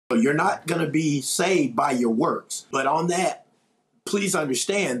So you're not going to be saved by your works. But on that, please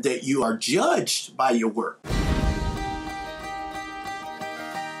understand that you are judged by your work.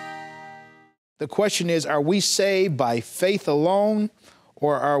 The question is, are we saved by faith alone,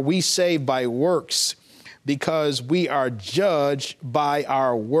 or are we saved by works? Because we are judged by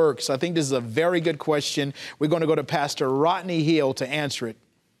our works. I think this is a very good question. We're going to go to Pastor Rodney Hill to answer it.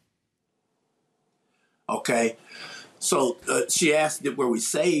 Okay. So she asked, were we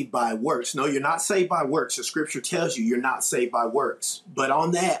saved by works? No, you're not saved by works. The scripture tells you you're not saved by works. But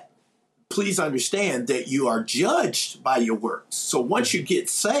on that, please understand that you are judged by your works. So once you get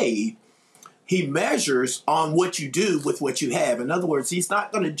saved, he measures on what you do with what you have. In other words, he's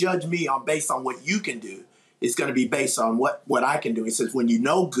not going to judge me based on what you can do. It's going to be based on what I can do. He says, when you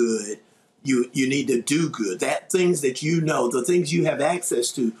know good, you need to do good. That things that you know, the things you have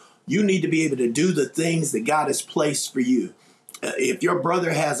access to, you need to be able to do the things that God has placed for you. If your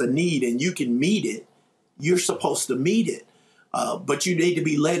brother has a need and you can meet it, you're supposed to meet it. But you need to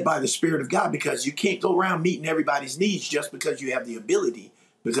be led by the Spirit of God, because you can't go around meeting everybody's needs just because you have the ability,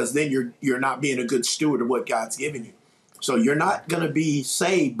 because then you're not being a good steward of what God's given you. So you're not going to be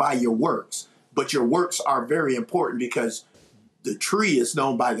saved by your works, but your works are very important, because the tree is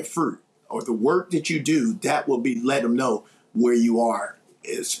known by the fruit, or the work that you do, that will let them know where you are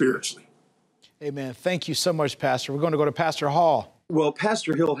spiritually. Amen. Thank you so much, Pastor. We're going to go to Pastor Hall. Well,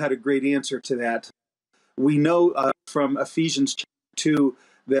 Pastor Hill had a great answer to that. We know from Ephesians 2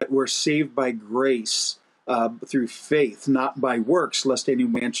 that we're saved by grace through faith, not by works, lest any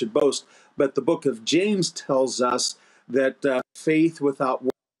man should boast. But the book of James tells us that faith without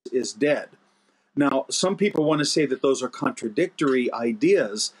works is dead. Now, some people want to say that those are contradictory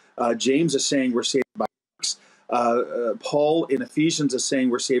ideas. James is saying we're saved by works. Paul in Ephesians is saying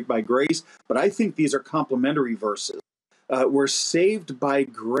we're saved by grace. But I think these are complementary verses. We're saved by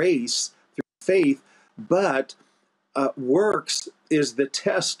grace through faith, but works is the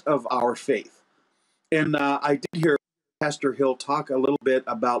test of our faith. And I did hear Pastor Hill talk a little bit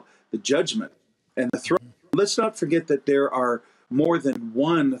about the judgment and the throne. Let's not forget that there are more than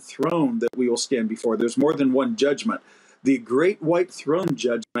one throne that we will stand before. There's more than one judgment. The great white throne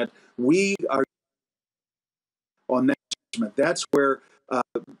judgment, we are on that judgment. That's where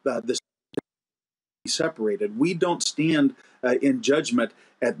the separated. We don't stand in judgment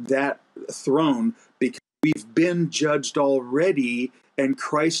at that throne, because we've been judged already, and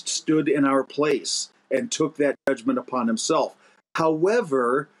Christ stood in our place and took that judgment upon himself.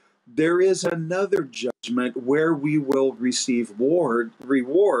 However, there is another judgment where we will receive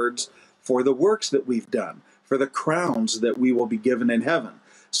rewards for the works that we've done, for the crowns that we will be given in heaven.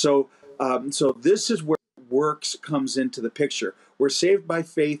 So this is where works comes into the picture. We're saved by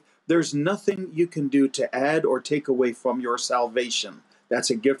faith. There's nothing you can do to add or take away from your salvation. That's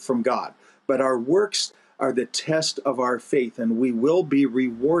a gift from God. But our works are the test of our faith, and we will be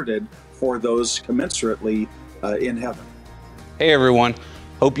rewarded for those commensurately in heaven. Hey everyone,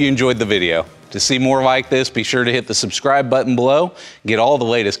 hope you enjoyed the video. To see more like this, be sure to hit the subscribe button below and get all the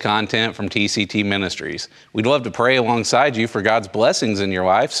latest content from TCT Ministries. We'd love to pray alongside you for God's blessings in your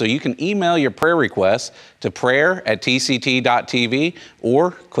life, so you can email your prayer requests to prayer@tct.tv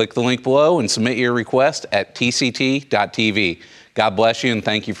or click the link below and submit your request at tct.tv. God bless you, and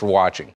thank you for watching.